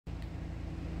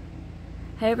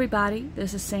Hey everybody,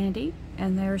 this is Sandy,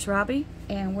 and there's Robbie,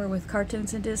 and we're with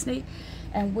Cartoons and Disney,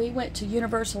 and we went to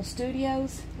Universal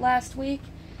Studios last week,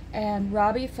 and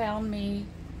Robbie found me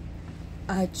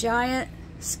a giant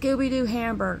Scooby-Doo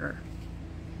hamburger.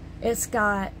 It's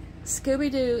got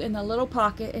Scooby-Doo in the little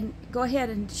pocket, and go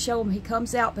ahead and show him. He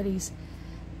comes out, but he's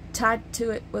tied to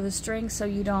it with a string so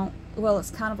you don't, well, it's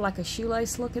kind of like a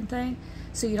shoelace looking thing,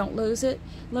 so you don't lose it.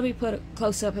 Let me put a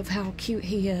close-up of how cute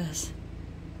he is.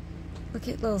 Look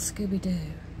at little Scooby-Doo.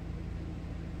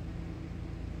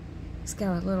 He's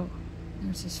got a little,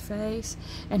 there's his face.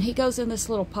 And he goes in this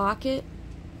little pocket.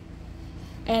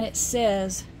 And it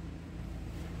says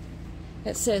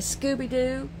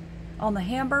Scooby-Doo on the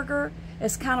hamburger.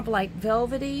 It's kind of like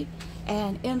velvety.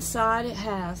 And inside it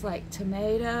has like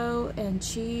tomato and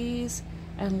cheese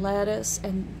and lettuce.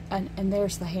 And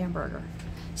there's the hamburger.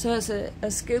 So it's a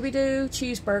Scooby-Doo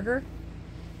cheeseburger.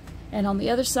 And on the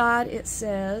other side it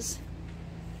says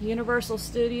Universal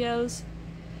Studios.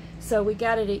 So we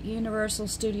got it at Universal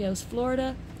Studios,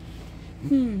 Florida.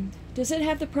 Does it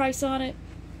have the price on it?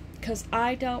 Because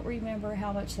I don't remember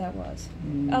how much that was.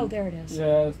 Oh, there it is.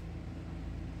 Yeah,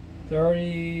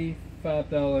 $35,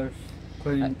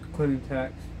 including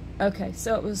tax. Okay,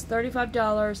 so it was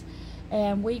 $35,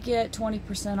 and we get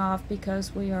 20% off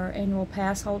because we are annual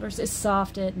pass holders. It's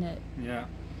soft, isn't it? Yeah.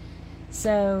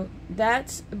 So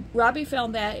that's, Robbie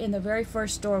found that in the very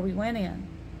first store we went in.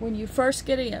 When you first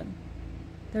get in,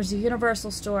 there's a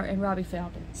Universal store, and Robbie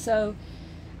found it. So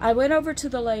I went over to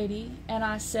the lady and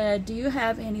I said, do you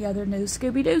have any other new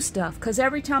Scooby-Doo stuff? Because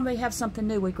every time they have something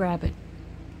new, we grab it.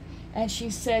 And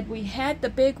she said, we had the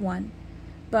big one,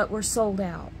 but we're sold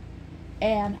out.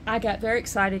 And I got very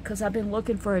excited because I've been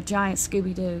looking for a giant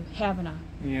Scooby-Doo, haven't I?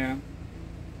 Yeah.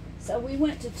 So we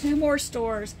went to 2 more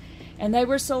stores, and they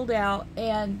were sold out.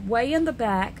 And way in the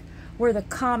back, where the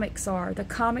comics are, the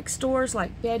comic stores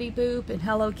like Betty Boop and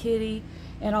Hello Kitty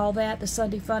and all that, the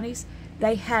Sunday Funnies,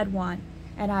 they had one.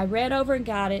 And I ran over and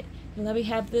got it. And let me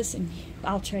have this and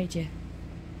I'll trade you.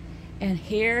 And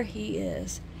here he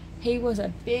is. He was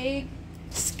a big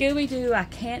Scooby-Doo. I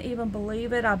can't even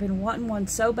believe it. I've been wanting one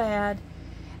so bad.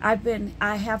 I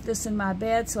have this in my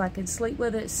bed so I can sleep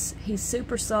with it. He's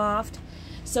super soft.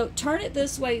 So turn it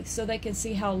this way so they can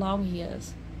see how long he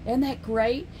is. Isn't that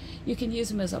great? You can use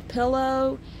him as a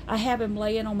pillow. I have him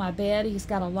laying on my bed. He's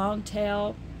got a long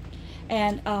tail.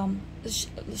 And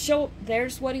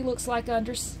there's what he looks like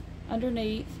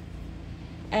underneath.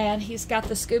 And he's got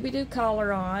the Scooby-Doo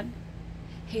collar on.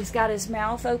 He's got his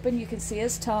mouth open. You can see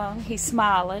his tongue. He's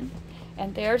smiling.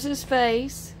 And there's his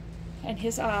face and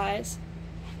his eyes.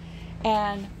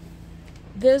 And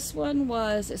this one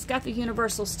it's got the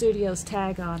Universal Studios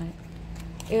tag on it.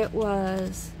 It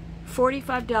was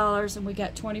 $45, and we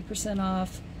got 20%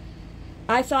 off.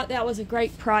 I thought that was a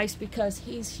great price because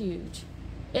he's huge.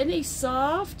 Isn't he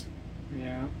soft?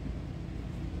 Yeah.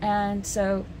 And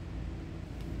so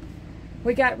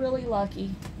we got really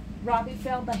lucky. Robbie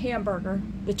found the hamburger,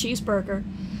 the cheeseburger,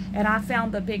 and I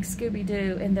found the big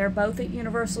Scooby-Doo, and they're both at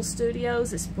Universal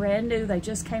Studios. It's brand new. They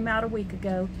just came out a week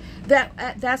ago.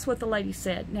 That's what the lady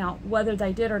said. Now, whether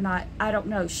they did or not, I don't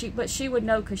know. But she would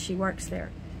know because she works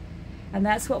there. And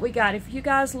that's what we got. If you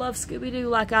guys love Scooby-Doo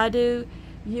like I do,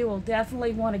 you will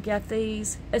definitely want to get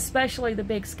these, especially the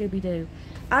big Scooby-Doo.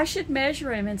 I should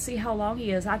measure him and see how long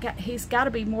he is. He's got to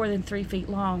be more than 3 feet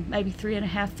long, maybe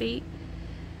 3.5 feet.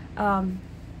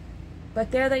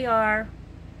 But there they are,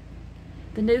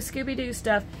 the new Scooby-Doo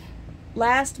stuff.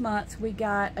 Last month we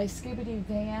got a Scooby-Doo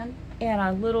van and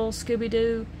a little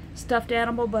Scooby-Doo stuffed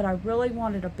animal, but I really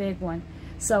wanted a big one.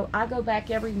 So I go back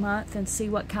every month and see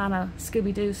what kind of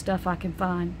Scooby-Doo stuff I can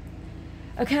find.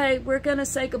 Okay, we're going to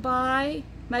say goodbye.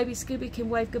 Maybe Scooby can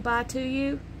wave goodbye to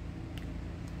you.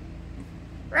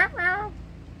 Bye.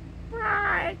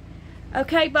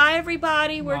 Okay, bye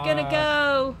everybody. We're going to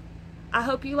go. I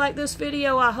hope you like this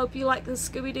video. I hope you like the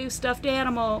Scooby-Doo stuffed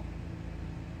animal.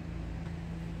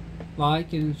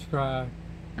 Like and subscribe.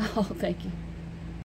 Oh, thank you.